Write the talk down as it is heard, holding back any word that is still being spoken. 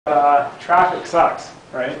traffic sucks,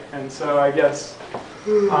 right? And so I guess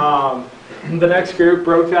the next group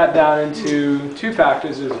broke that down into two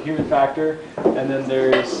factors. There's a human factor, and then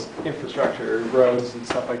there's infrastructure, roads and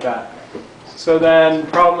stuff like that. So then the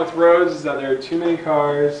problem with roads is that there are too many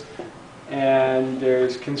cars, and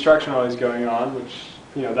there's construction always going on, which,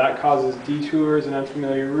 you know, that causes detours and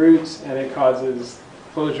unfamiliar routes, and it causes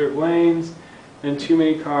closure of lanes. And too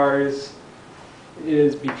many cars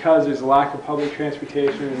is because there's a lack of public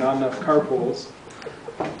transportation and not enough carpools.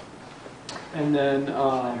 And then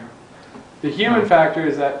the human factor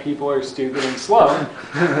is that people are stupid and slow,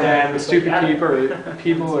 and the stupid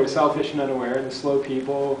people are selfish and unaware, and the slow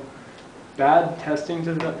people, bad testing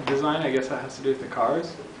design, I guess that has to do with the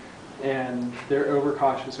cars, and they're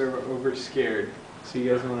overcautious or over scared. So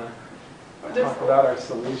you guys want to talk about our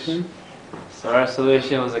solution? So our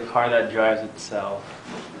solution was a car that drives itself,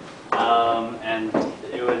 and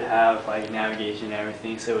it would have like navigation and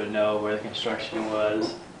everything, so it would know where the construction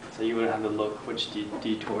was, so you wouldn't have to look which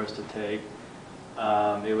detours to take.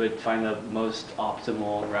 It would find the most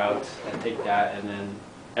optimal route and take that, and then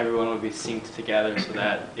everyone would be synced together so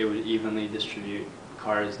that it would evenly distribute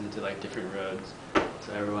cars into like different roads,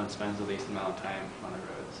 so everyone spends the least amount of time on the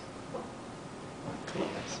roads.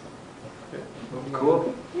 Yes.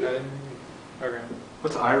 Cool. Okay.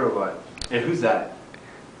 What's iRobot? Yeah, who's that?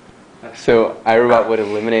 So iRobot would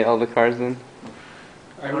eliminate all the cars then?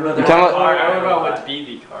 iRobot would be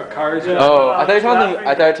the car. The cars. Oh, I thought you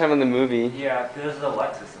were talking about the movie. Yeah, there's a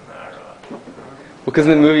Lexus in the iRobot. Because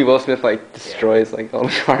in the movie, Will Smith like destroys like all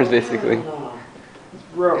the cars basically. It's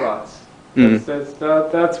robots. Mm.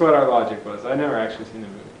 That's what our logic was. I never actually seen the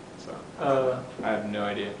movie, so I have no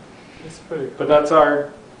idea. It's pretty cool. But that's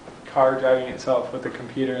our car driving itself with a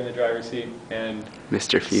computer in the driver's seat and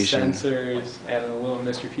Mr. Fusion. sensors and a little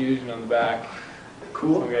Mr. Fusion on the back.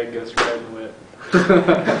 Cool. Some guy goes riding with it.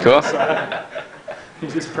 Cool. So, you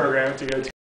just program it to go to